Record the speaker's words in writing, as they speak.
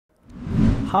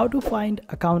How to find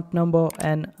account number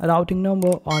and routing number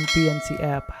on PNC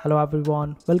app. Hello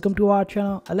everyone, welcome to our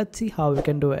channel. Let's see how we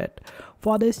can do it.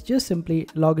 For this, just simply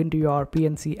log into your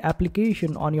PNC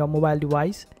application on your mobile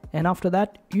device, and after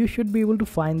that you should be able to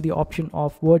find the option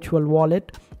of virtual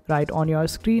wallet right on your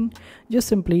screen. Just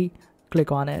simply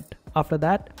click on it. After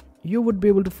that you would be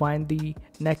able to find the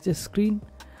next screen.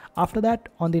 After that,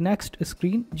 on the next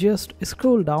screen, just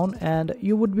scroll down and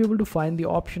you would be able to find the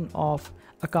option of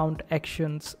account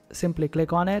actions. Simply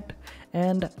click on it,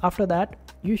 and after that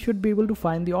you should be able to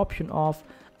find the option of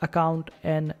account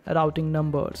and routing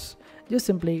numbers. Just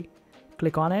simply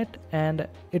click on it and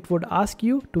it would ask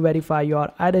you to verify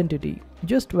your identity.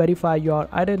 Just verify your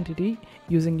identity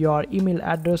using your email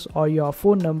address or your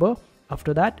phone number.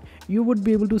 After that, you would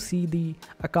be able to see the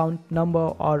account number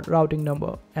or routing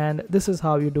number, and this is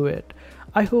how you do it.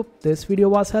 I hope this video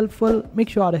was helpful. Make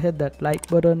sure to hit that like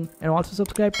button and also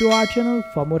subscribe to our channel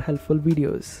for more helpful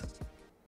videos.